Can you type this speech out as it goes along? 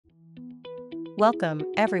Welcome,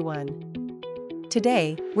 everyone.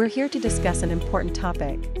 Today, we're here to discuss an important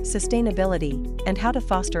topic, sustainability, and how to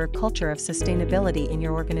foster a culture of sustainability in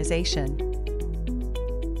your organization.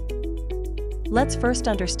 Let's first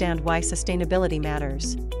understand why sustainability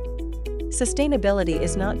matters. Sustainability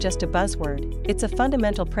is not just a buzzword, it's a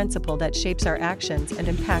fundamental principle that shapes our actions and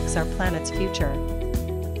impacts our planet's future.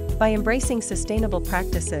 By embracing sustainable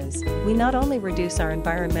practices, we not only reduce our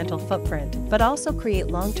environmental footprint but also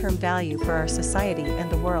create long-term value for our society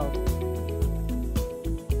and the world.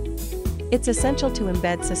 It's essential to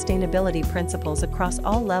embed sustainability principles across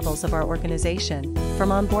all levels of our organization, from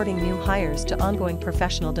onboarding new hires to ongoing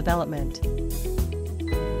professional development.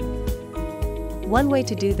 One way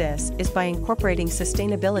to do this is by incorporating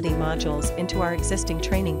sustainability modules into our existing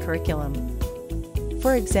training curriculum.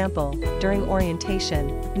 For example, during orientation,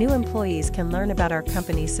 new employees can learn about our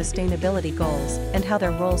company's sustainability goals and how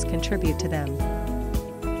their roles contribute to them.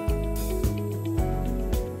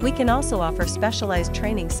 We can also offer specialized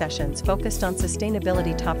training sessions focused on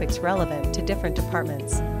sustainability topics relevant to different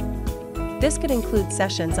departments. This could include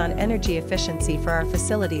sessions on energy efficiency for our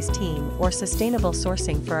facilities team or sustainable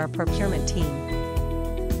sourcing for our procurement team.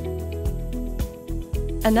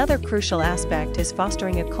 Another crucial aspect is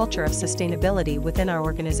fostering a culture of sustainability within our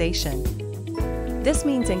organization. This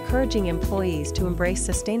means encouraging employees to embrace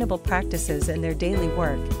sustainable practices in their daily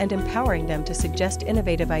work and empowering them to suggest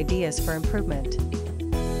innovative ideas for improvement.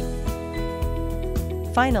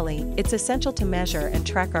 Finally, it's essential to measure and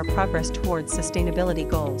track our progress towards sustainability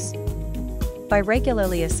goals. By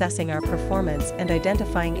regularly assessing our performance and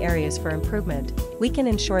identifying areas for improvement, we can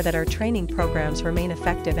ensure that our training programs remain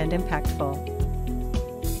effective and impactful.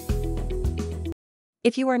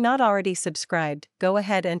 If you are not already subscribed, go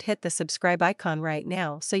ahead and hit the subscribe icon right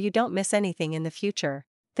now so you don't miss anything in the future.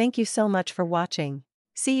 Thank you so much for watching.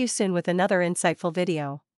 See you soon with another insightful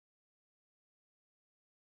video.